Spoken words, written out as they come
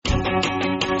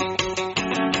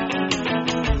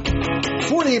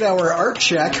48-hour art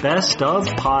check. Best of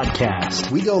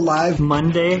podcast. We go live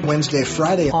Monday, Wednesday,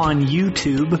 Friday on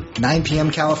YouTube, 9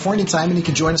 p.m. California time, and you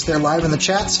can join us there live in the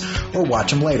chats or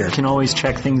watch them later. You can always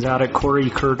check things out at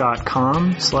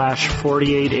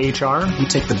CoreyKerr.com/48HR. We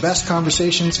take the best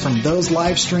conversations from those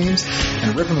live streams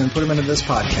and rip them and put them into this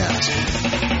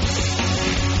podcast.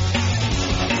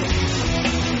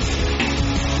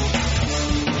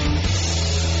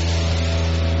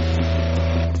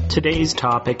 Today's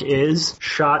topic is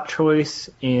shot choice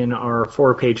in our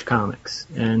 4-page comics.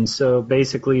 And so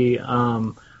basically,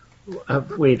 shot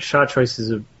choice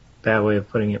is a bad way of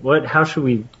putting it. How should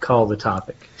we call the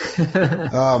topic?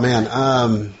 Oh,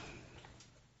 man.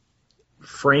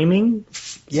 Framing?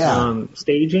 Yeah.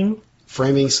 Staging?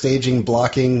 Framing, staging,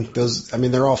 blocking,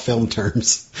 they're all film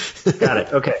terms. Got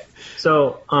it. Okay.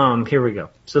 So, here we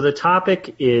go. So the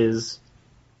topic is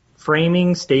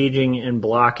framing, staging, and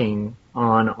blocking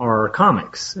on our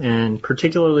comics, and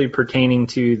particularly pertaining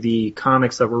to the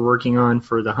comics that we're working on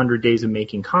for the 100 Days of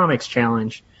Making Comics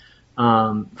Challenge,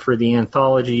 for the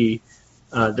anthology.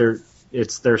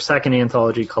 It's their second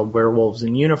anthology called Werewolves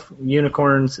and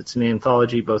Unicorns. It's an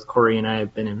anthology both Corey and I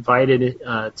have been invited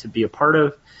to be a part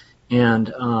of,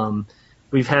 and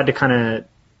we've had to kind of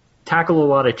tackle a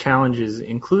lot of challenges,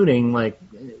 including, like,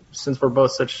 since we're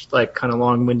both such, like, kind of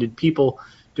long-winded people,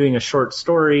 doing a short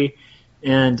story.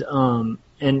 And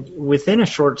within a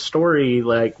short story,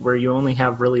 like, where you only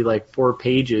have really like 4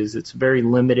 pages, it's very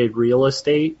limited real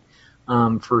estate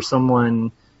for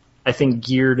someone, I think,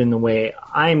 geared in the way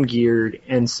I'm geared.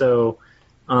 And so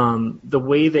the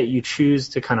way that you choose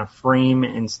to kind of frame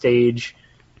and stage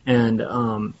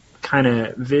and kind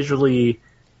of visually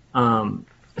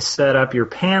set up your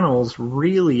panels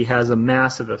really has a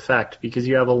massive effect, because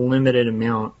you have a limited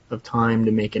amount of time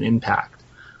to make an impact.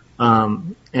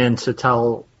 And to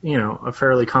tell, a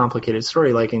fairly complicated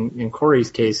story, like in Corey's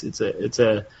case, it's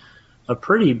a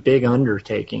pretty big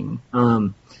undertaking.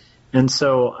 And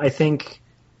so I think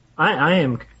I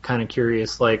am kind of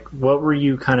curious, like, what were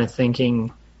you kind of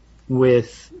thinking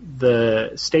with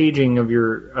the staging of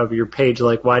your page?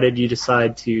 Like, why did you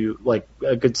decide to, like,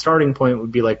 a good starting point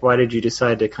would be like, why did you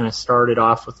decide to kind of start it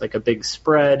off with like a big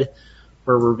spread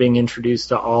where we're being introduced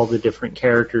to all the different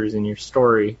characters in your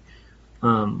story?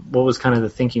 What was kind of the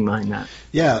thinking behind that?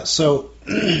 Yeah, so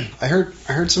I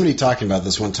heard somebody talking about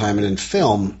this one time, and in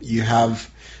film, you have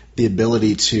the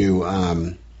ability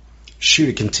to shoot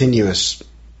a continuous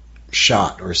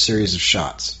shot or a series of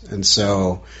shots. And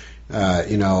so,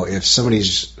 if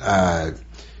somebody's,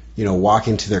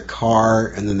 walking to their car,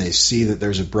 and then they see that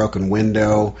there's a broken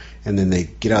window, and then they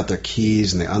get out their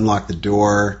keys, and they unlock the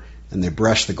door, and they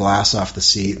brush the glass off the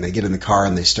seat, and they get in the car,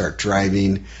 and they start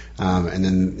driving, and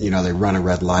then, they run a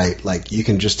red light. Like, you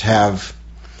can just have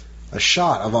a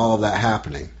shot of all of that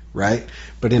happening, right?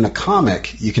 But in a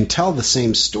comic, you can tell the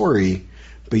same story,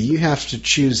 but you have to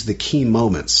choose the key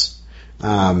moments.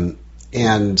 And,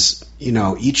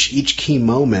 each key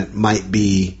moment might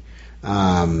be,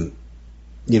 the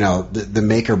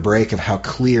make or break of how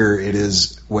clear it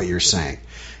is what you're saying.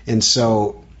 And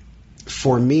so,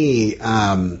 for me,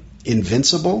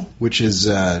 Invincible, which is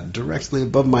directly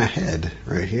above my head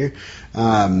right here.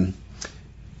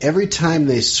 Every time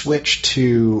they switch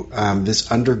to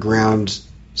this underground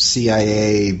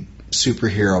CIA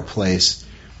superhero place,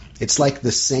 it's like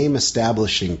the same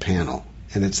establishing panel,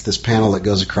 and it's this panel that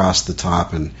goes across the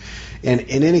top. And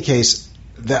in any case,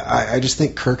 that I just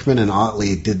think Kirkman and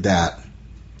Otley did that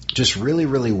just really,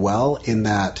 really well, in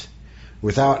that,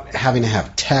 without having to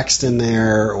have text in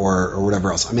there or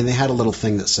whatever else. I mean, they had a little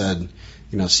thing that said,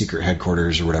 secret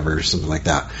headquarters or whatever, or something like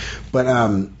that. But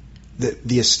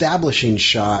the establishing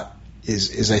shot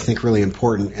is I think really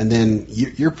important. And then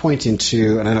you're pointing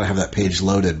to, and I don't have that page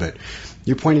loaded, but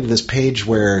you're pointing to this page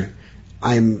where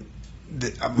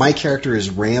my character is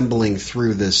rambling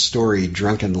through this story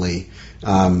drunkenly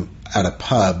at a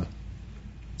pub,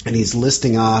 and he's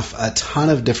listing off a ton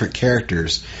of different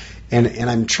characters. And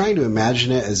I'm trying to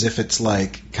imagine it as if it's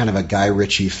like kind of a Guy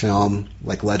Ritchie film,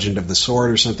 like Legend of the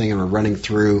Sword or something, and we're running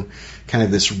through kind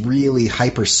of this really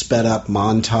hyper sped up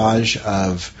montage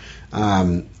of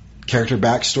character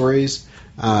backstories,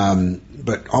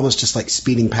 but almost just like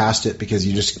speeding past it because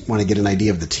you just want to get an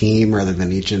idea of the team rather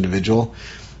than each individual.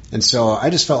 And so I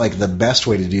just felt like the best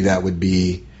way to do that would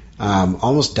be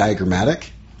almost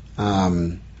diagrammatic.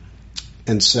 And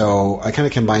so I kind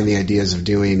of combined the ideas of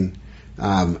doing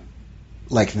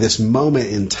like this moment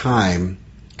in time,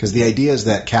 because the idea is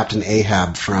that Captain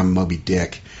Ahab from Moby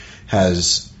Dick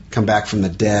has come back from the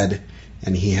dead,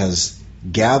 and he has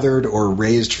gathered or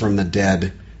raised from the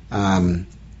dead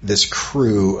this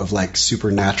crew of like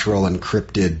supernatural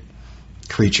encrypted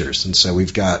creatures. And so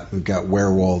we've got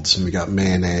werewolves, and we've got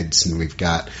maenads, and we've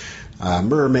got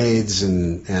mermaids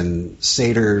and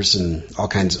satyrs and all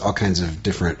kinds of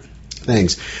different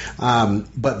things.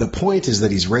 But the point is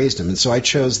that he's raised him, and so I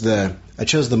chose the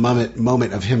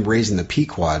moment of him raising the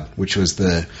Pequod, which was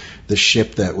the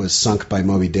ship that was sunk by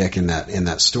Moby Dick in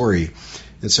that story.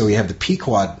 And so we have the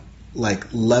Pequod like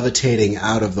levitating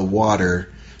out of the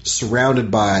water, surrounded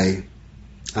by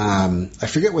I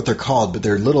forget what they're called, but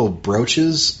they're little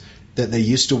brooches that they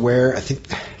used to wear. I think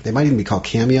they might even be called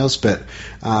cameos, but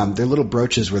they're little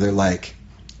brooches where they're like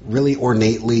really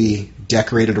ornately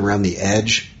decorated around the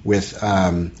edge with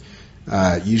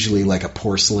usually like a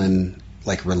porcelain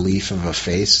like relief of a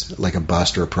face, like a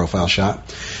bust or a profile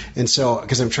shot. And so,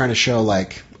 because I'm trying to show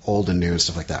like old and new and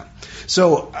stuff like that.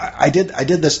 So I did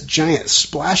this giant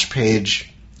splash page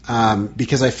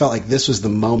because I felt like this was the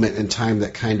moment in time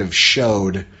that kind of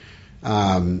showed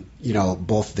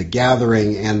both the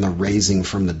gathering and the raising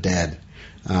from the dead.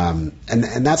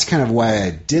 And that's kind of why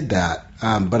I did that.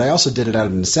 But I also did it out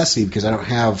of necessity because I don't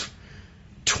have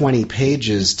 20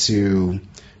 pages to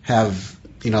have,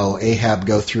 Ahab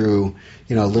go through,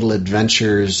 little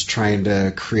adventures trying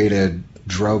to create a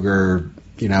Droger,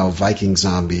 Viking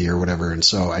zombie or whatever. And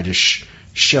so I just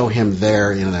show him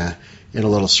there in a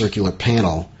little circular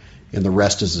panel, and the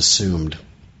rest is assumed.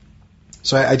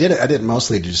 So I did it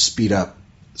mostly to just speed up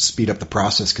the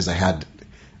process because I had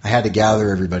to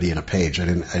gather everybody in a page. I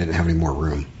didn't have any more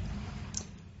room.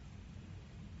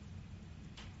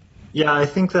 Yeah, I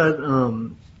think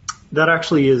that that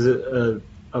actually is a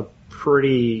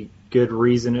pretty good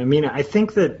reason. I mean, I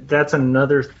think that's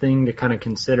another thing to kind of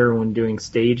consider when doing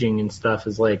staging and stuff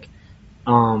is like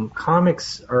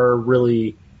comics are a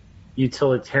really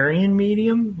utilitarian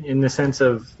medium in the sense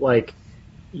of like,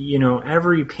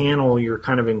 every panel you're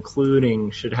kind of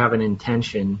including should have an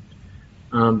intention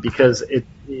because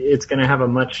it's going to have a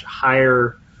much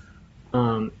higher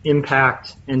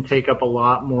impact and take up a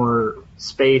lot more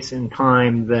space and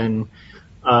time than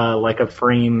like a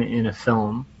frame in a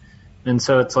film. And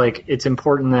so it's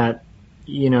important that,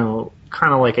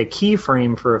 kind of like a key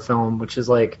frame for a film, which is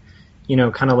like,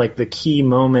 kind of like the key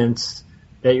moments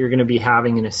that you're going to be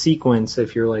having in a sequence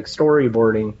if you're like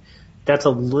storyboarding. That's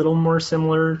a little more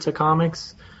similar to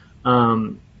comics.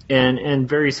 And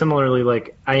very similarly,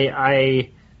 like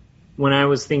I when I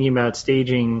was thinking about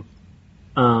staging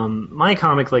my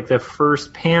comic, like the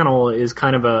first panel is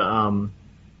kind of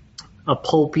a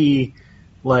pulpy,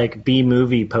 like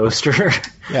B-movie poster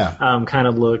kind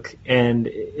of look. And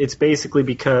it's basically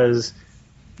because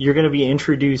you're going to be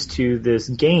introduced to this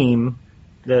game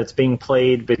that's being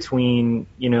played between,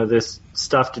 this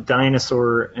stuffed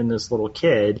dinosaur and this little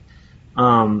kid.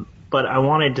 But I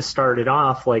wanted to start it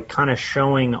off like kind of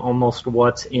showing almost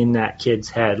what's in that kid's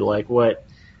head, like what,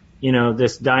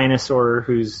 this dinosaur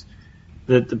who's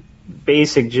the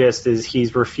basic gist is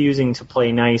he's refusing to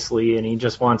play nicely and he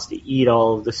just wants to eat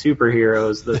all of the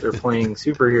superheroes that they're playing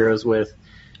superheroes with.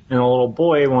 And a little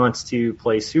boy wants to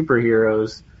play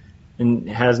superheroes and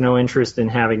has no interest in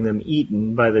having them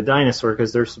eaten by the dinosaur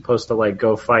because they're supposed to like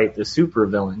go fight the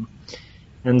supervillain.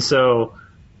 And so,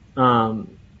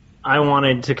 I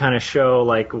wanted to kind of show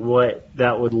like what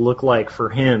that would look like for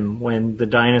him when the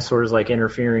dinosaur is like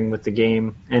interfering with the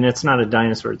game. And it's not a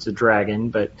dinosaur, it's a dragon,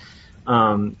 but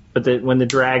when the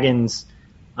dragon's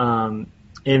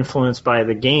influenced by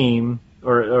the game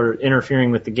or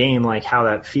interfering with the game, like how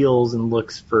that feels and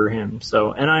looks for him.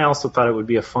 So, and I also thought it would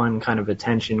be a fun kind of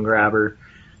attention grabber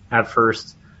at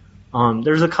first.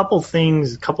 There's a couple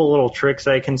little tricks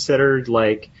I considered,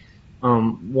 like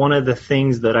one of the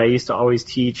things that I used to always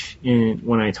teach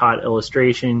when I taught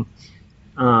illustration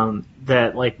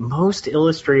that like most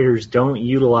illustrators don't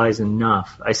utilize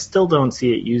enough. I still don't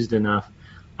see it used enough.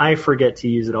 I forget to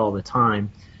use it all the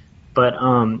time. But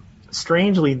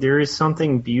strangely, there is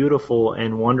something beautiful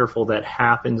and wonderful that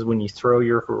happens when you throw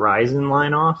your horizon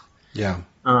line off. Yeah.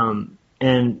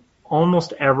 And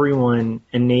almost everyone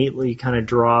innately kind of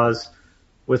draws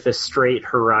with a straight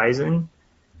horizon.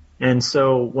 And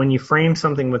so when you frame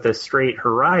something with a straight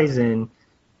horizon,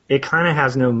 it kind of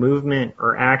has no movement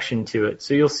or action to it.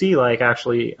 So you'll see like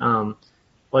actually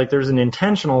like there's an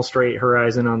intentional straight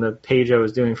horizon on the page I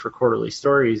was doing for Quarterly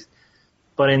Stories.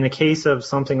 But in the case of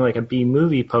something like a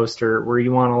B-movie poster where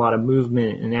you want a lot of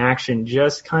movement and action,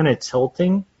 just kind of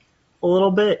tilting a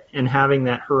little bit and having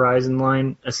that horizon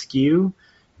line askew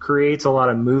creates a lot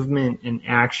of movement and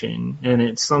action. And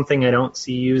it's something I don't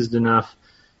see used enough.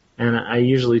 And I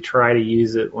usually try to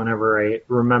use it whenever I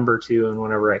remember to and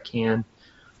whenever I can.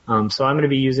 So I'm going to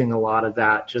be using a lot of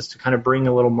that just to kind of bring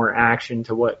a little more action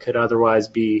to what could otherwise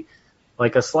be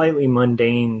like a slightly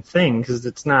mundane thing because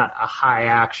it's not a high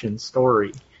action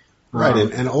story. Right,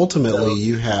 and ultimately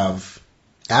you have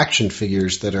action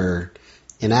figures that are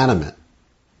inanimate.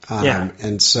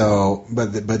 And so,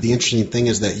 but the interesting thing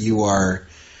is that you're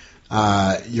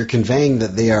conveying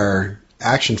that they are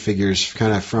action figures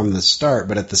kind of from the start,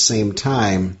 but at the same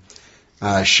time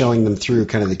showing them through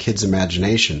kind of the kid's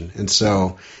imagination. And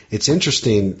so it's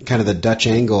interesting, kind of the Dutch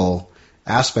angle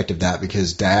aspect of that,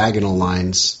 because diagonal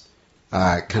lines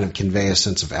kind of convey a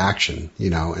sense of action,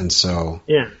 and so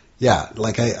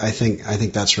like I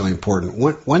think that's really important.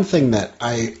 One thing that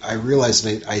I realized,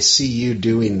 and I see you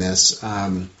doing this,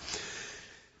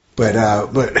 but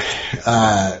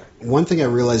one thing I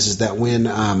realized is that when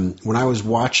I was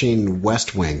watching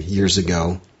West Wing years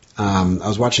ago, I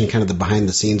was watching kind of the behind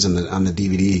the scenes on the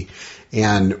DVD,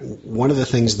 and one of the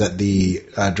things that the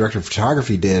director of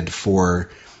photography did for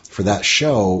that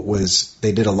show was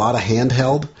they did a lot of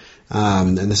handheld,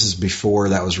 and this is before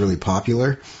that was really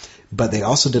popular, but they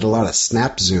also did a lot of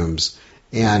snap zooms,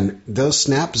 and those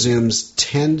snap zooms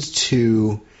tend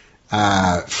to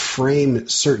frame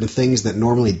certain things that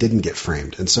normally didn't get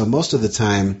framed. And so most of the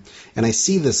time, and I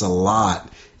see this a lot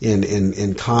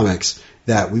in comics,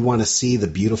 that we want to see the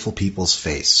beautiful people's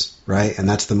face, right? And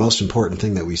that's the most important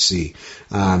thing that we see.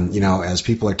 As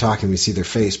people are talking, we see their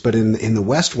face. But in the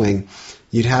West Wing,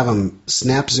 you'd have them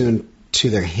snap zoom to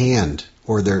their hand,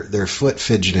 or their foot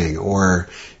fidgeting, or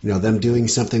them doing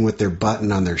something with their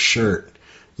button on their shirt,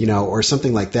 or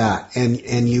something like that.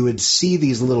 And you would see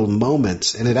these little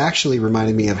moments, and it actually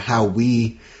reminded me of how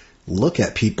we look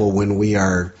at people when we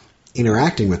are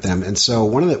interacting with them. And so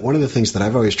one of the things that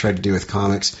I've always tried to do with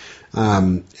comics,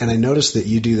 and I noticed that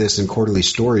you do this in Quarterly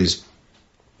Stories,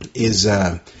 is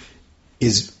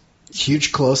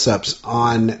huge close-ups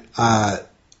on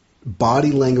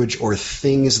body language or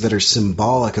things that are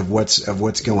symbolic of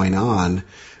what's going on.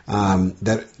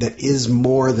 That is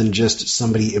more than just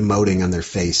somebody emoting on their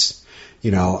face,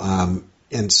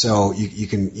 and so you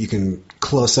can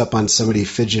close up on somebody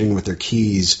fidgeting with their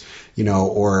keys,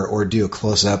 or do a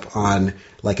close up on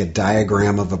like a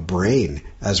diagram of a brain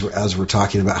as we're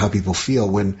talking about how people feel.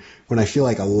 When I feel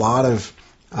like a lot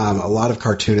of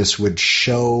cartoonists would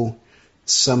show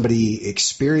somebody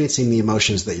experiencing the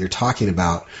emotions that you're talking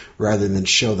about rather than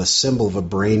show the symbol of a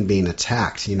brain being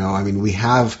attacked. We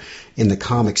have in the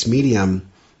comics medium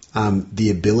the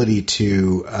ability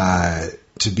to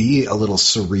be a little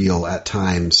surreal at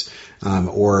times,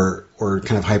 or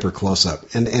kind of hyper close up.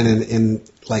 And in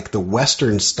like the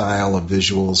Western style of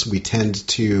visuals, we tend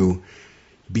to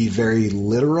be very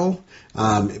literal.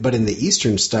 But in the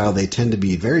Eastern style, they tend to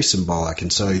be very symbolic.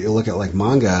 And so you look at like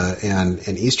manga and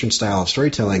an Eastern style of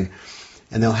storytelling,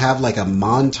 and they'll have like a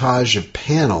montage of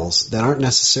panels that aren't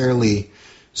necessarily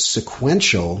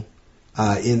sequential,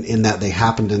 in that they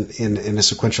happened in a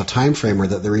sequential time frame, or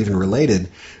that they're even related.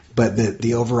 But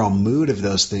the overall mood of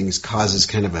those things causes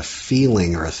kind of a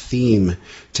feeling or a theme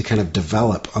to kind of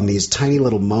develop on these tiny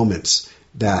little moments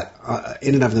that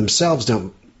in and of themselves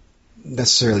don't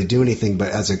necessarily do anything, but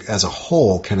as a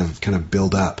whole kind of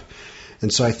build up.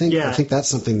 And so I think that's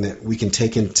something that we can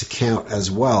take into account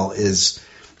as well, is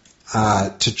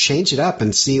to change it up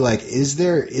and see, like, is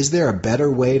there a better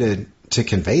way to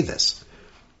convey this?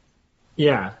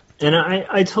 Yeah, and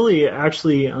I totally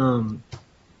actually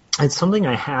it's something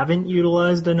I haven't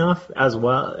utilized enough as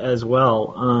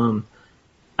well.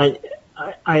 I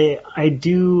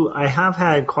have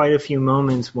had quite a few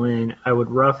moments when I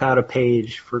would rough out a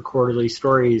page for Quarterly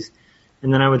Stories,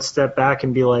 and then I would step back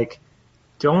and be like,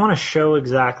 do I want to show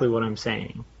exactly what I'm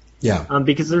saying? Yeah.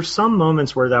 Because there's some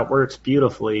moments where that works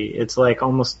beautifully. It's like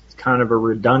almost kind of a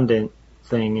redundant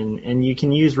thing, and you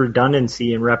can use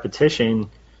redundancy and repetition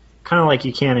kind of like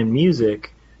you can in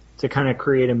music to kind of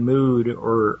create a mood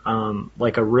or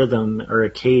like a rhythm or a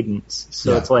cadence.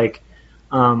 So it's like,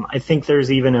 I think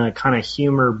there's even a kind of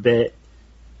humor bit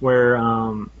where,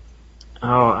 I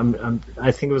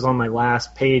think it was on my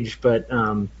last page, but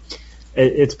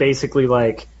it's basically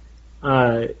like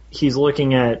he's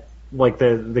looking at, like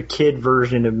the kid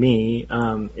version of me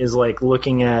is like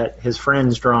looking at his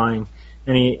friend's drawing,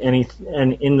 and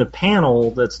in the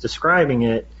panel that's describing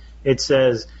it, it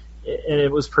says, and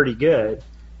it was pretty good.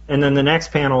 And then the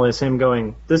next panel is him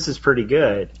going, this is pretty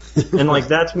good. And like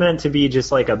that's meant to be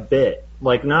just like a bit,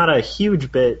 like not a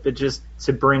huge bit, but just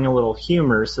to bring a little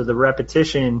humor. So the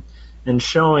repetition and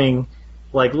showing,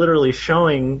 like literally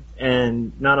showing,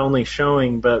 and not only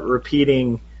showing, but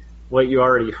repeating what you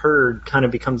already heard kind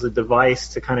of becomes a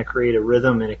device to kind of create a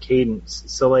rhythm and a cadence.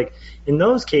 So like in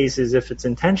those cases, if it's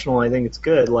intentional, I think it's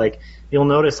good. Like you'll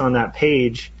notice on that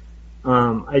page,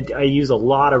 I use a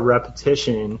lot of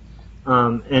repetition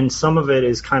And some of it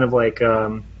is kind of like,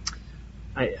 I'm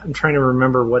trying to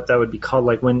remember what that would be called,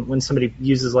 like when somebody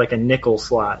uses like a nickel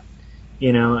slot,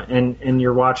 and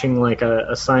you're watching like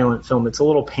a silent film. It's a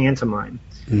little pantomime.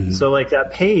 Mm-hmm. So like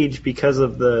that page, because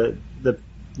of the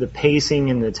pacing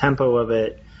and the tempo of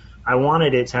it, I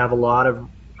wanted it to have a lot of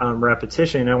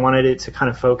repetition. I wanted it to kind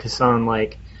of focus on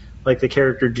like the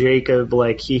character Jacob,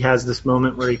 like he has this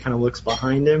moment where he kind of looks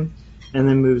behind him and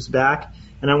then moves back.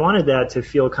 And I wanted that to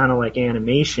feel kind of like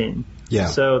animation. Yeah.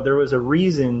 So there was a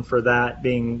reason for that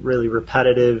being really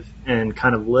repetitive and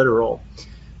kind of literal.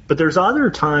 But there's other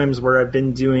times where I've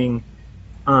been doing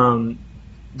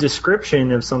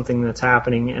description of something that's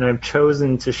happening, and I've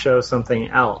chosen to show something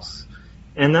else.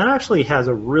 And that actually has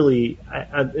a really,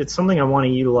 it's something I want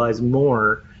to utilize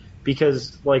more,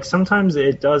 because like sometimes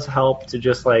it does help to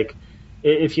just like,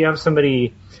 if you have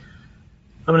somebody,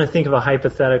 I'm going to think of a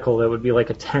hypothetical that would be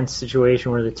like a tense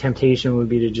situation where the temptation would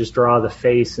be to just draw the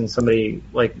face in somebody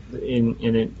like in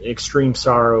an extreme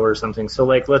sorrow or something. So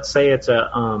like, let's say it's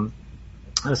a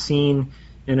scene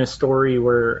in a story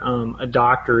where a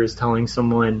doctor is telling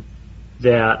someone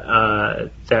that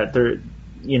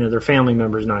their family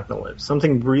member is not going to live.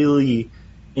 Something really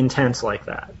intense like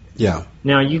that. Yeah.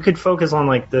 Now you could focus on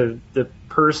like the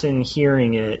person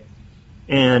hearing it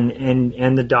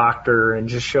and the doctor, and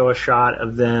just show a shot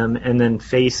of them, and then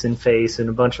face and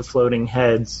a bunch of floating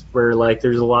heads where like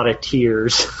there's a lot of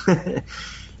tears.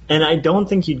 And I don't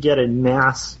think you'd get a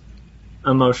mass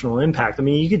emotional impact. I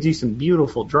mean, you could do some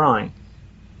beautiful drawing,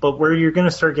 but where you're going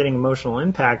to start getting emotional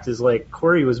impact is like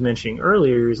Corey was mentioning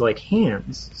earlier, is like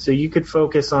hands. So you could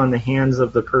focus on the hands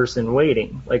of the person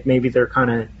waiting. Like maybe their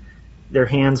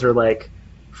hands are like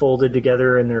folded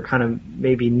together and they're kind of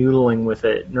maybe noodling with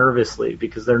it nervously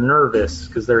because they're nervous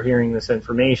because they're hearing this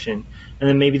information. And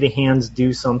then maybe the hands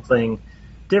do something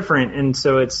different. And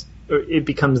so it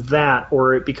becomes that,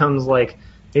 or it becomes like,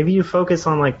 maybe you focus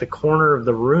on like the corner of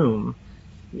the room,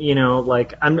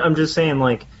 like I'm just saying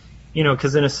like,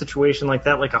 because in a situation like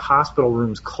that, like a hospital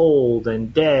room's cold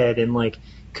and dead, and like,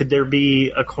 could there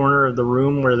be a corner of the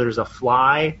room where there's a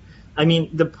fly? I mean,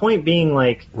 the point being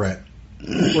like, right.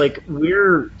 Like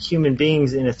we're human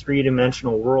beings in a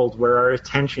three-dimensional world where our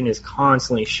attention is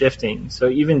constantly shifting. So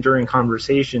even during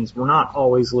conversations, we're not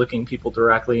always looking people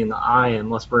directly in the eye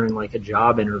unless we're in like a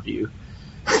job interview.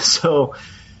 So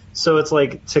it's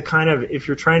like to kind of, if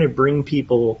you're trying to bring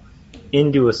people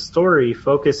into a story,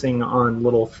 focusing on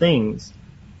little things,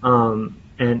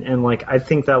 and like I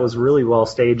think that was really well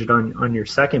staged on your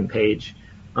second page,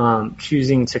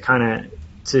 choosing to kind of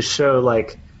to show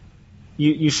like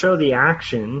you show the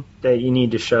action that you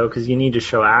need to show, because you need to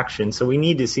show action. So we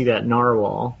need to see that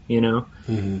narwhal,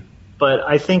 Mm-hmm. But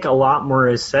I think a lot more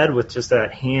is said with just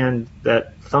that hand,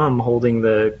 that thumb holding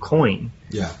the coin.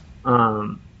 Yeah.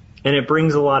 And it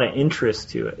brings a lot of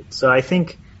interest to it. So I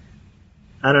think,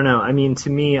 I don't know. I mean, to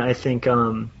me, I think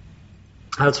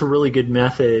that's a really good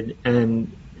method,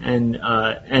 and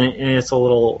it's a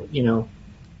little,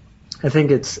 I think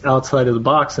it's outside of the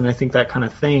box, and I think that kind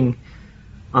of thing,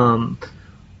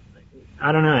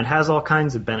 I don't know, it has all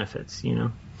kinds of benefits,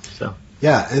 So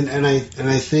yeah, and I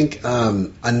think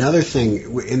another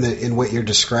thing in what you're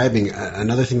describing,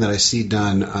 another thing that I see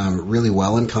done really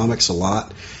well in comics a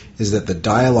lot is that the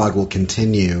dialogue will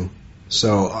continue.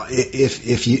 So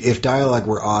if dialogue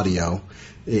were audio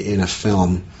in a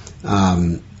film,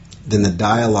 then the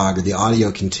dialogue or the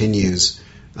audio continues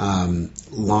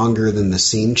longer than the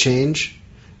scene change,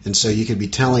 and so you could be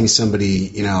telling somebody,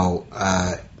 hey,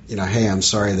 I'm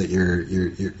sorry that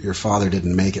your father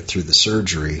didn't make it through the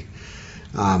surgery,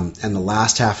 and the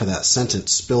last half of that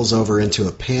sentence spills over into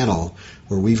a panel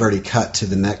where we've already cut to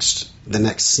the next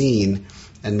scene,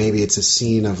 and maybe it's a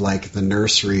scene of like the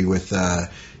nursery with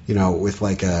with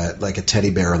like a teddy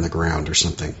bear on the ground or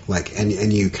something, like, and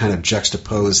you kind of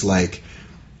juxtapose like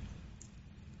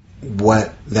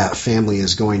what that family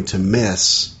is going to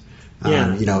miss,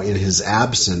 in his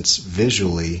absence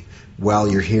visually,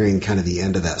 while you're hearing kind of the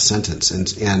end of that sentence,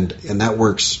 and that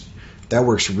works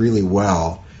really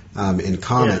well in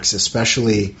comics,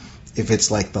 especially if it's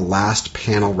like the last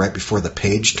panel right before the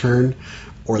page turn,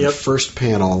 or the first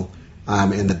panel,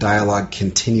 and the dialogue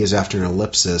continues after an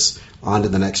ellipsis onto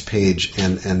the next page,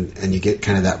 and you get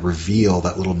kind of that reveal,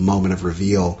 that little moment of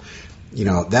reveal.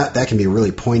 That can be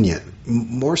really poignant,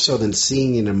 more so than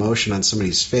seeing an emotion on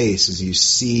somebody's face, as you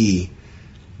see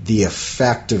the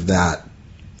effect of that,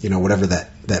 whatever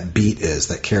that beat is,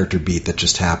 that character beat that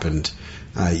just happened.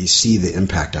 You see the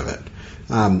impact of it.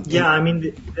 I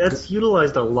mean, that's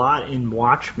utilized a lot in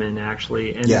Watchmen,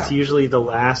 actually, and it's usually the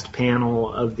last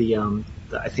panel of the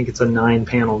I think it's a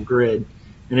 9-panel grid,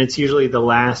 and it's usually the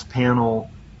last panel.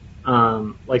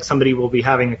 Like somebody will be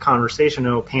having a conversation,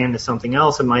 and it'll pan to something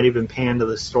else. It might even pan to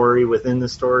the story within the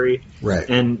story, right?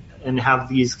 And have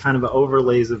these kind of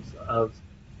overlays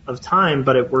of time,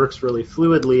 but it works really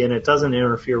fluidly, and it doesn't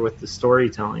interfere with the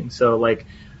storytelling. So, like,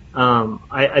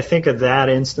 I think of that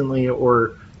instantly,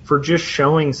 or for just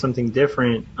showing something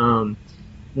different. One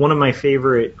of my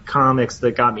favorite comics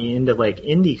that got me into like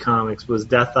indie comics was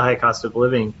Death: The High Cost of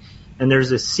Living, and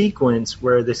there's a sequence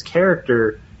where this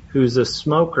character who's a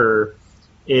smoker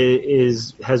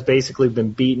has basically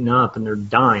been beaten up and they're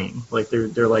dying, like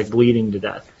they're like bleeding to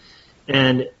death,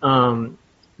 and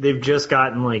they've just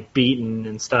gotten like beaten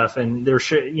and stuff, and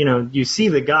you see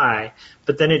the guy,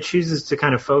 but then it chooses to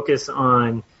kind of focus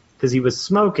on, because he was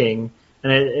smoking,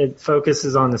 and it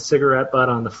focuses on the cigarette butt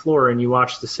on the floor, and you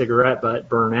watch the cigarette butt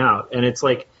burn out, and it's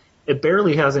like it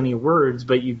barely has any words,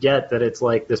 but you get that it's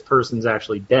like this person's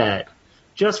actually dead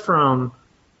just from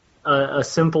a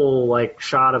simple like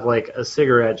shot of like a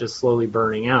cigarette just slowly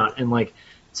burning out. And like,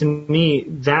 to me,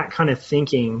 that kind of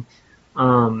thinking,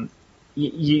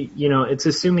 it's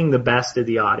assuming the best of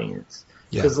the audience,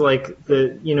 because like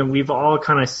we've all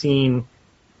kind of seen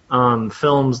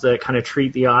films that kind of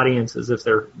treat the audience as if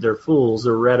they're fools,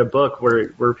 or read a book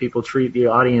where people treat the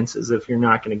audience as if you're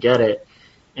not going to get it,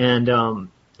 and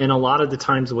a lot of the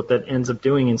times what that ends up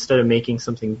doing, instead of making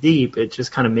something deep, it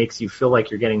just kind of makes you feel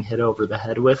like you're getting hit over the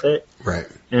head with it. Right.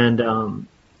 And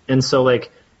so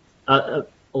like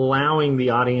allowing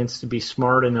the audience to be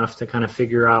smart enough to kind of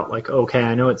figure out like, okay,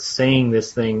 I know it's saying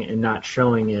this thing and not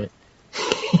showing it,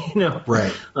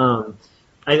 Right.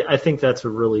 I think that's a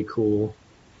really cool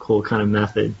kind of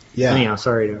method. Yeah. Anyhow,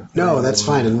 sorry to. No, that's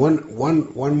fine. And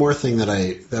one more thing that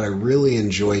I really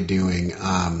enjoy doing,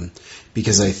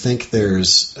 because I think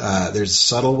there's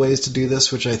subtle ways to do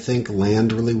this, which I think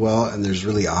land really well, and there's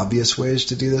really obvious ways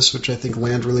to do this, which I think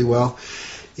land really well,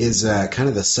 is kind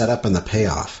of the setup and the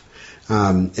payoff.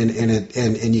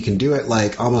 And you can do it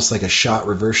like almost like a shot,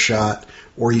 reverse shot,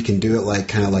 or you can do it like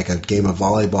kind of like a game of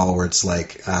volleyball where it's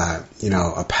like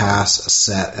a pass, a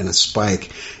set, and a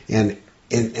spike. And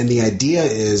the idea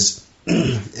is,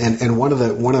 and one of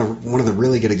the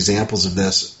really good examples of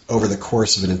this over the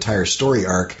course of an entire story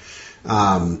arc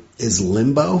is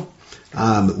Limbo.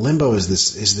 Limbo is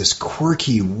this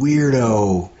quirky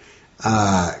weirdo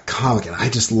comic, and I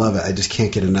just love it. I just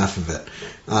can't get enough of it.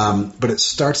 But it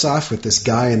starts off with this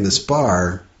guy in this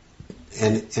bar,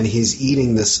 and he's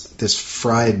eating this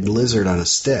fried lizard on a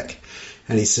stick,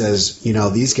 and he says,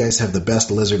 these guys have the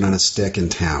best lizard on a stick in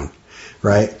town.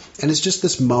 Right? And it's just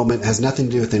this moment, has nothing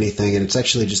to do with anything, and it's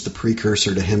actually just the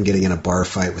precursor to him getting in a bar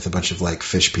fight with a bunch of like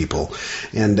fish people.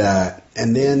 And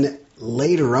then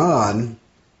later on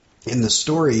in the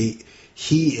story,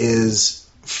 he is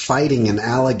fighting an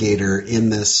alligator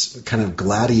in this kind of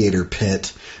gladiator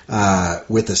pit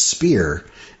with a spear,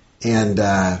 and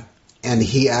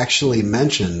he actually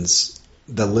mentions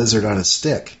the lizard on a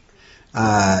stick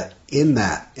in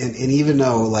that, and even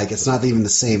though like it's not even the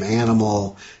same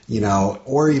animal,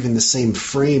 or even the same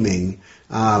framing,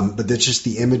 but that's just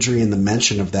the imagery and the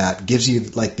mention of that gives you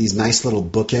like these nice little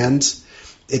bookends.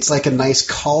 It's like a nice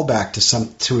callback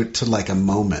to like a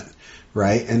moment,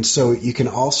 right? And so you can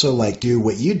also like do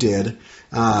what you did,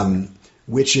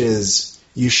 which is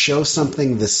you show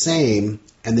something the same,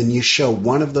 and then you show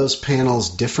one of those panels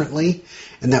differently,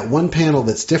 and that one panel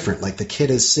that's different, like the kid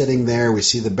is sitting there, we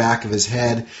see the back of his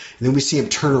head, and then we see him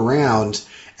turn around,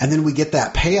 and then we get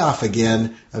that payoff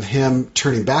again of him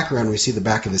turning back around, we see the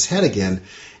back of his head again,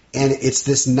 and it's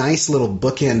this nice little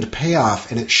bookend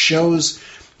payoff, and it shows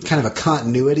kind of a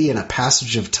continuity and a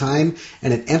passage of time,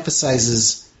 and it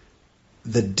emphasizes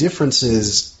the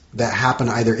differences that happen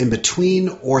either in between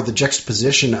or the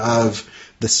juxtaposition of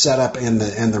the setup and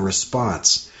the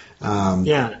response.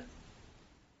 Yeah,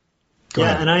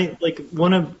 and I like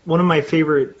one of my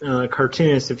favorite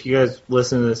cartoonists. If you guys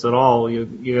listen to this at all, you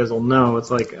guys will know it's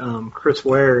like Chris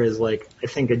Ware is like, I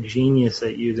think, a genius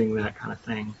at using that kind of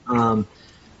thing.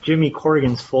 Jimmy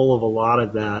Corrigan's full of a lot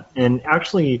of that, and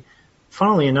actually,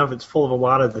 funnily enough, it's full of a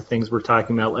lot of the things we're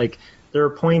talking about. Like there are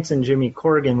points in Jimmy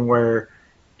Corrigan where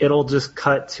it'll just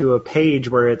cut to a page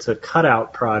where it's a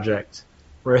cutout project,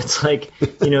 where it's like,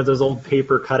 those old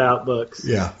paper cutout books.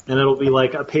 Yeah. And it'll be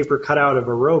like a paper cutout of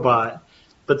a robot,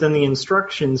 but then the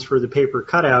instructions for the paper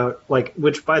cutout, like,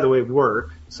 which by the way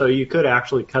work, so you could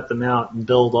actually cut them out and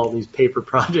build all these paper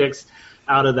projects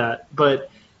out of that.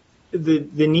 But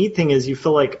the neat thing is you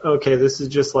feel like, okay, this is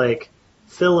just like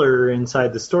filler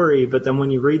inside the story, but then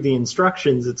when you read the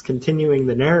instructions, it's continuing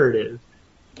the narrative.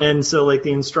 And so like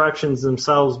the instructions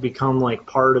themselves become like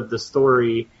part of the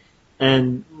story,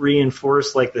 and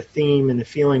reinforce like the theme and the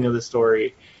feeling of the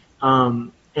story.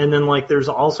 And then like there's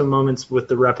also moments with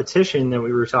the repetition that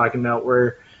we were talking about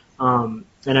where, and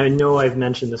I know I've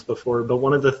mentioned this before, but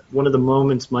one of the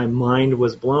moments my mind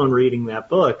was blown reading that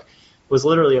book was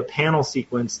literally a panel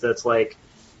sequence that's like,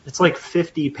 it's like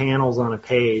 50 panels on a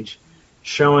page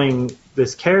showing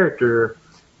this character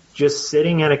just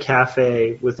sitting at a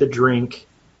cafe with a drink.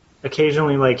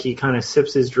 Occasionally, like, he kind of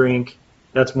sips his drink.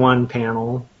 That's one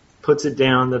panel. Puts it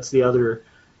down. That's the other.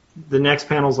 The next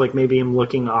panel's like maybe him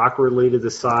looking awkwardly to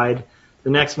the side.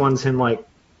 The next one's him, like,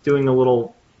 doing a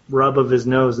little rub of his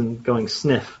nose and going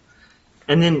sniff.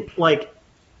 And then, like,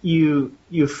 you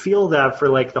feel that for,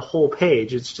 like, the whole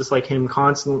page. It's just, like, him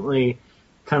constantly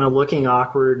kind of looking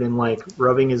awkward and, like,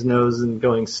 rubbing his nose and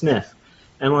going sniff.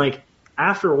 And, like,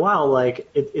 after a while, like,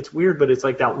 it's weird, but it's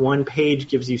like that one page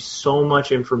gives you so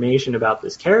much information about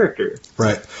this character.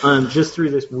 Right. Just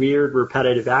through this weird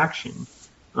repetitive action.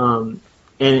 And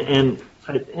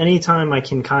anytime I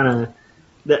can kind of,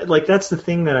 that's the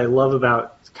thing that I love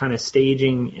about kind of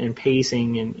staging and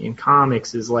pacing in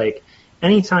comics is, like,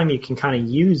 anytime you can kind of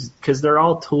use, because they're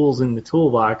all tools in the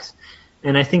toolbox.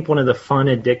 And I think one of the fun,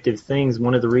 addictive things,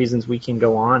 one of the reasons we can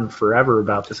go on forever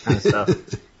about this kind of stuff,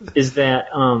 is that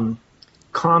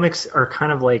comics are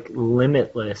kind of like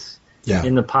limitless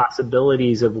in the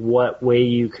possibilities of what way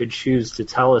you could choose to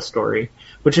tell a story,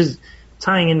 which is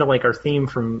tying into like our theme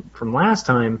from last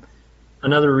time.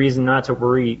 Another reason not to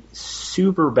worry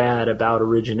super bad about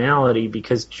originality,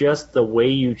 because just the way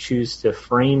you choose to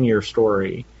frame your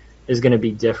story is going to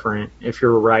be different if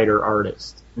you're a writer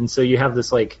artist. And so you have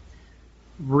this like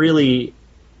really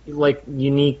like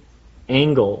unique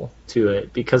angle to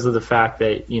it because of the fact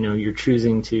that, you know, you're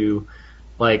choosing to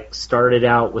like start it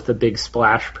out with a big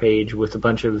splash page with a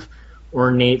bunch of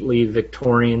ornately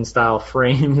Victorian style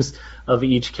frames of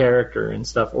each character and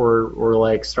stuff, or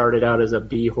like start it out as a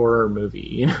B horror movie,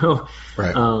 you know,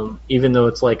 right. Even though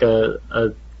it's like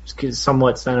a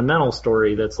somewhat sentimental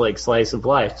story that's like slice of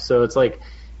life. So it's like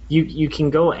you can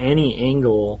go any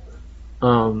angle,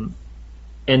 and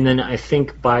then I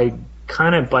think by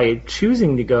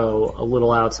choosing to go a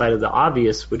little outside of the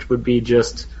obvious, which would be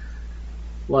just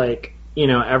like, you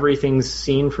know, everything's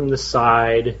seen from the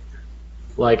side,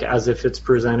 like as if it's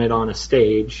presented on a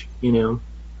stage, you know.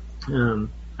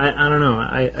 I don't know.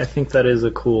 I think that is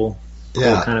a cool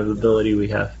kind of ability we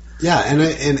have. Yeah,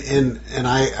 and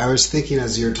I was thinking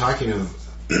as you were talking of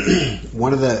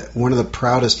one of the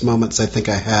proudest moments I think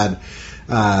I had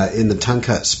in the Tongue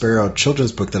Cut Sparrow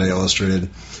children's book that I illustrated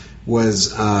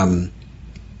was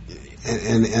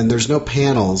and there's no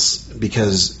panels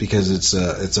because it's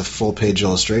a full page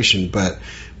illustration, but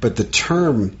the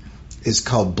term is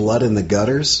called blood in the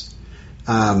gutters,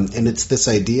 and it's this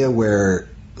idea where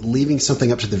leaving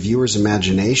something up to the viewer's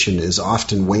imagination is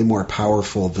often way more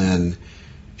powerful than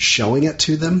showing it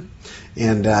to them,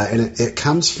 and it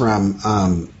comes from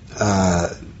and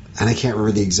I can't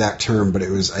remember the exact term, but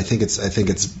I think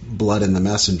it's blood in the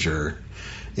messenger,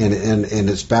 and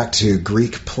it's back to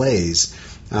Greek plays.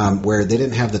 Where they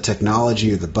didn't have the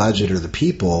technology or the budget or the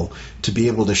people to be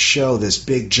able to show this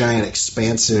big, giant,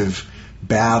 expansive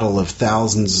battle of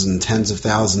thousands and tens of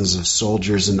thousands of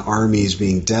soldiers and armies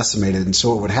being decimated. And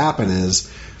so what would happen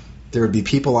is there would be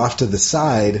people off to the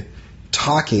side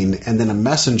talking, and then a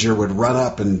messenger would run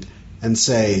up and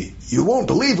say, "You won't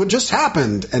believe what just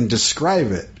happened," and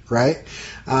describe it, right?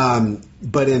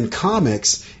 But in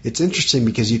comics, it's interesting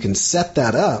because you can set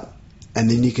that up, and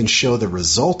then you can show the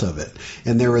result of it.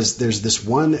 And there's this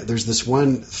one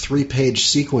 3-page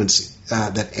sequence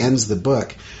that ends the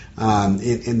book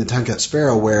in the Tongue Cut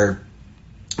Sparrow, where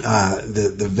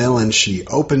the villain, she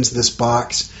opens this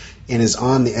box and is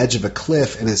on the edge of a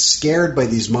cliff and is scared by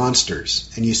these monsters,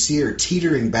 and you see her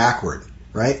teetering backward.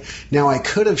 Right now, I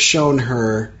could have shown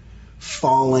her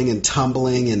falling and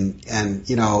tumbling and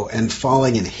you know, and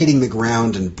falling and hitting the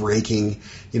ground and breaking,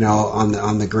 you know,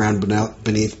 on the ground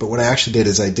beneath. But what I actually did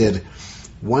is I did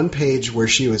one page where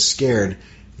she was scared,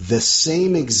 the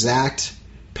same exact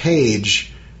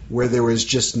page where there was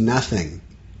just nothing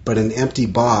but an empty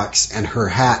box and her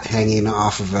hat hanging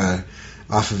off of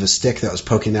a stick that was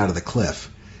poking out of the cliff.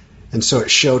 And so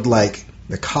it showed like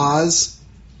the cause,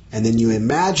 and then you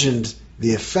imagined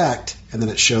the effect, and then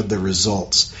it showed the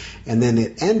results. And then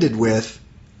it ended with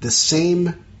the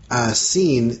same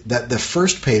scene that the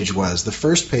first page was. The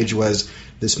first page was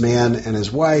this man and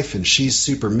his wife, and she's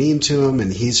super mean to him,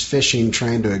 and he's fishing,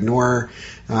 trying to ignore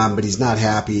her, but he's not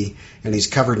happy, and he's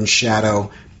covered in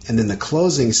shadow. And then the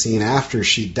closing scene after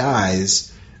she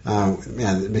dies,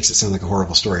 Man, it makes it sound like a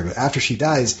horrible story. But after she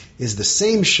dies is the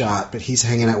same shot, but he's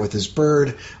hanging out with his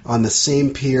bird on the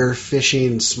same pier,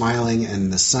 fishing, smiling,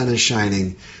 and the sun is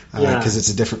shining because it's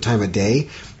a different time of day.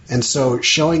 And so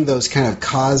showing those kind of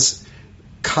cause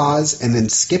and then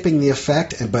skipping the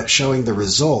effect, but showing the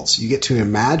results, you get to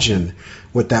imagine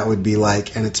what that would be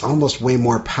like, and it's almost way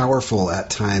more powerful at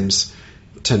times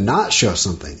to not show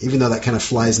something, even though that kind of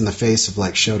flies in the face of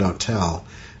like show don't tell.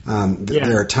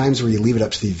 There are times where you leave it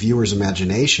up to the viewer's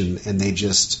imagination, and they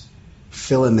just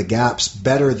fill in the gaps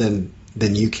better than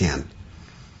you can.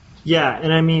 Yeah,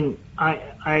 and I mean, I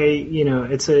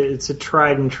it's a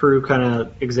tried and true kind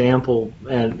of example,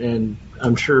 and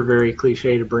I'm sure very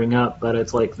cliche to bring up, but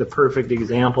it's like the perfect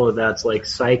example of that's like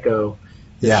Psycho,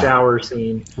 the shower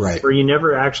scene, right, where you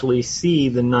never actually see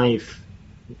the knife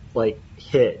like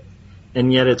hit,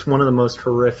 and yet it's one of the most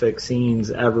horrific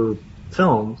scenes ever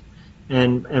filmed,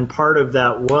 and part of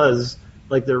that was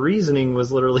like the reasoning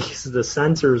was literally the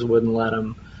censors wouldn't let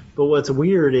them. But what's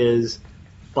weird is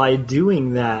by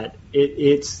doing that,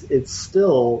 it's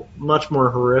still much more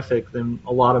horrific than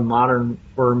a lot of modern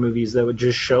horror movies that would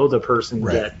just show the person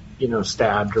get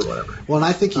stabbed or whatever. Well, and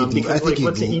I think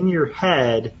what's in your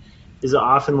head is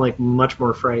often like much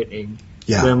more frightening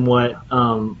than what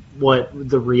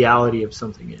the reality of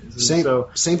something is.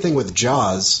 Same thing with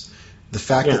Jaws. The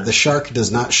fact that the shark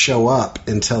does not show up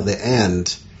until the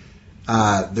end.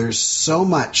 There's so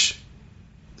much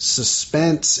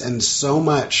suspense and so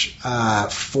much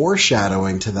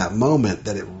foreshadowing to that moment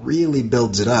that it really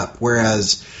builds it up.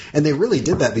 Whereas, and they really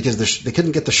did that because they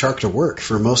couldn't get the shark to work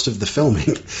for most of the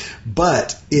filming,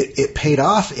 but it paid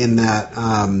off in that.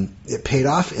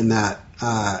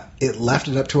 It left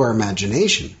it up to our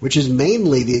imagination, which is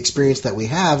mainly the experience that we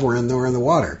have when we're in the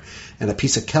water. And a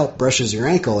piece of kelp brushes your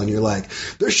ankle, and you're like,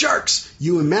 "There's sharks!"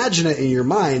 You imagine it in your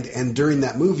mind, and during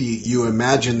that movie, you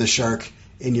imagine the shark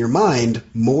in your mind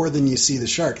more than you see the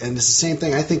shark. And it's the same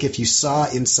thing. I think if you saw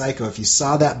in Psycho, if you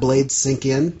saw that blade sink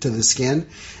in to the skin,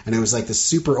 and it was like this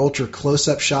super ultra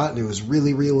close-up shot, and it was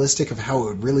really realistic of how it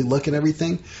would really look and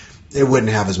everything, it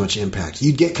wouldn't have as much impact.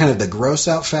 You'd get kind of the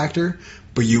gross-out factor,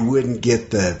 but you wouldn't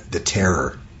get the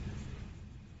terror.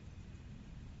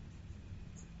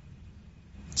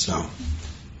 So,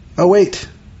 oh wait,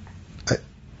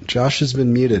 Josh has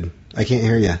been muted. I can't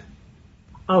hear you.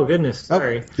 Oh goodness,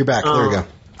 sorry. You're back. There we go.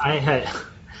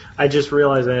 I just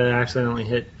realized I had accidentally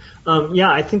hit.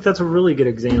 I think that's a really good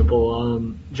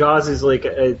example. Jaws is like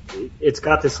it's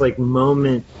got this like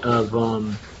moment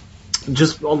of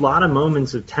just a lot of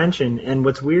moments of tension, and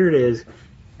what's weird is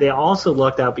they also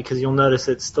lucked out because you'll notice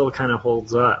it still kind of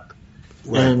holds up.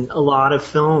 Right. And a lot of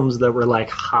films that were like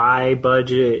high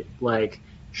budget, like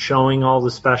showing all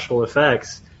the special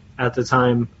effects at the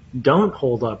time don't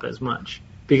hold up as much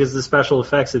because the special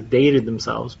effects have dated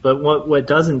themselves. But what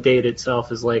doesn't date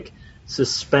itself is like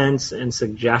suspense and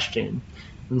suggestion.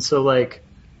 And so like,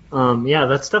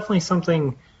 that's definitely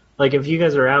something like if you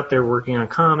guys are out there working on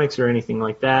comics or anything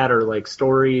like that, or like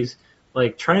stories,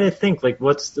 like try to think like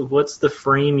what's the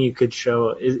frame you could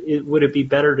show? Would it be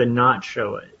better to not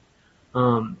show it?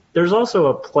 There's also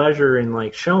a pleasure in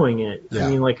like showing it. Yeah. I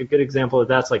mean, like a good example of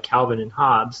that's like Calvin and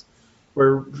Hobbes,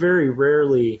 where very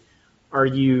rarely are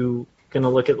you going to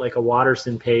look at like a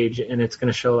Watterson page and it's going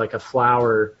to show like a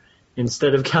flower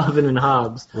instead of Calvin and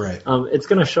Hobbes. Right. It's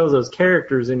going to show those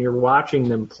characters and you're watching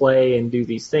them play and do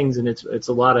these things, and it's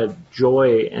a lot of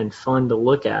joy and fun to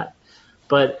look at.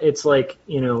 But it's like,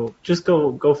 just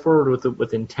go forward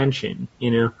with intention,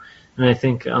 and I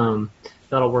think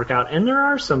that'll work out. And there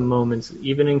are some moments,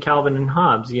 even in Calvin and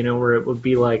Hobbes, where it would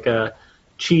be like a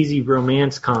cheesy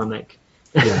romance comic.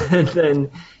 Yeah. And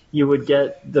then you would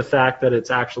get the fact that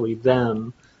it's actually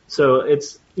them. So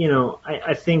it's,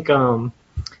 I think, I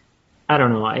don't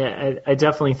know. I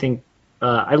definitely think,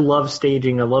 I love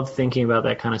staging. I love thinking about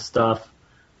that kind of stuff.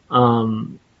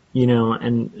 I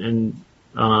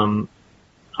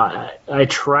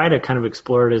try to kind of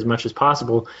explore it as much as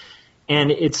possible.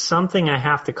 And it's something I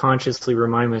have to consciously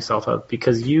remind myself of,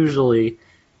 because usually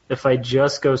if I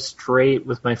just go straight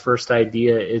with my first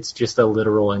idea, it's just a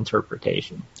literal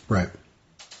interpretation. Right.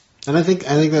 And I think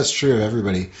that's true of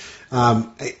everybody.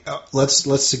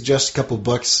 Let's suggest a couple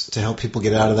books to help people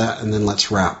get out of that, and then let's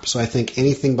wrap. So I think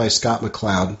anything by Scott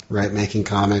McCloud, right, making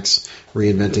comics,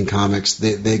 reinventing comics,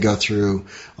 they go through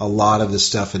a lot of this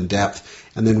stuff in depth.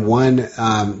 And then one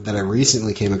that I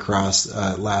recently came across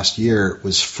last year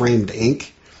was Framed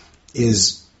Ink,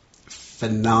 is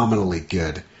phenomenally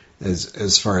good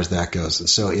as far as that goes. And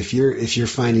so if you're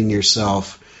finding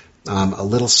yourself a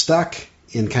little stuck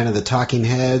in kind of the talking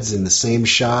heads and the same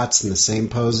shots and the same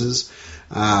poses,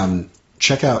 kind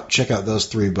check out those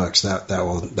 3 books. That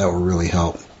will really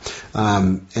help.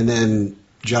 And then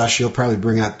Josh, you'll probably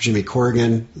bring up Jimmy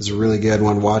Corrigan is a really good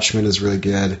one. Watchmen is really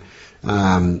good.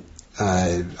 I'll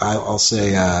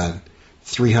say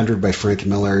 300 by Frank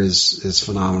Miller is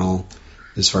phenomenal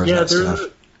as far as that stuff.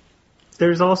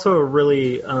 There's also a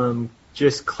really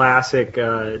just classic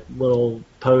little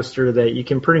poster that you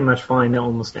can pretty much find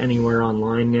almost anywhere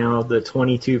online now. The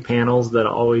 22 Panels That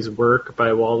Always Work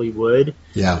by Wally Wood.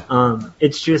 Yeah.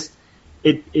 It's just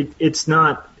it's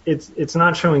not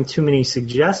showing too many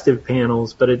suggestive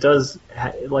panels, but it does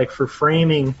like for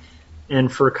framing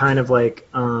and for kind of like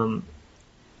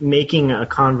making a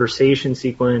conversation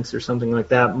sequence or something like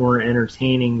that more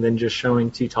entertaining than just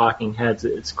showing 2 talking heads.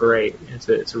 It's great.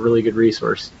 It's a really good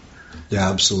resource.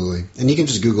 Yeah, absolutely. And you can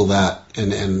just Google that,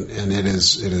 and it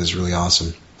is really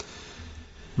awesome.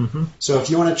 Mm-hmm. So if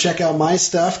you want to check out my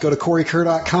stuff, go to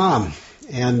CoreyKerr.com.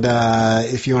 And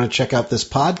if you want to check out this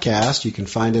podcast, you can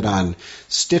find it on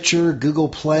Stitcher, Google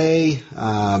Play,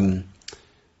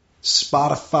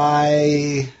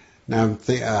 Spotify, now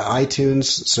iTunes,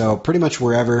 so pretty much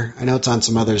wherever. I know it's on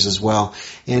some others as well.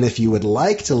 And if you would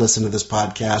like to listen to this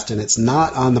podcast and it's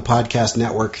not on the podcast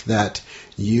network that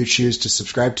you choose to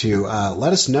subscribe to,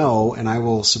 let us know and I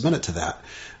will submit it to that.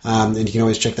 And you can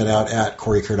always check that out at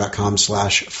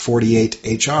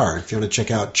CoreyKerr.com/48HR. If you want to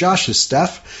check out Josh's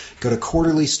stuff, go to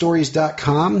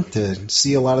quarterlystories.com to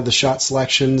see a lot of the shot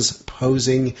selections,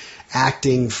 posing,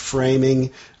 acting,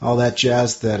 framing, all that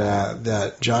jazz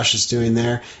that Josh is doing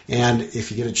there. And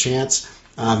if you get a chance,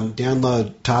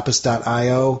 download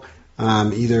Tapas.io.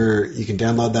 Either you can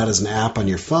download that as an app on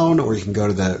your phone, or you can go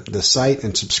to the site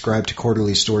and subscribe to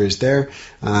Quarterly Stories there.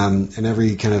 And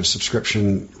every kind of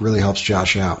subscription really helps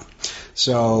Josh out.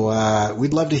 So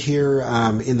we'd love to hear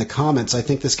in the comments. I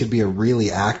think this could be a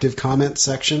really active comment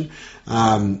section.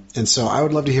 And so I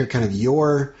would love to hear kind of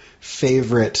your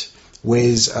favorite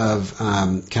ways of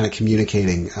kind of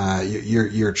communicating,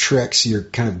 your tricks, your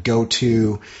kind of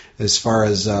go-to as far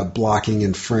as blocking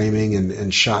and framing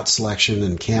and shot selection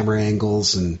and camera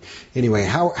angles. And anyway,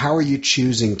 how are you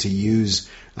choosing to use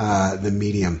the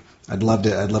medium? I'd love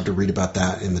to read about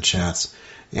that in the chats.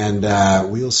 And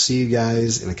we'll see you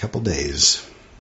guys in a couple days.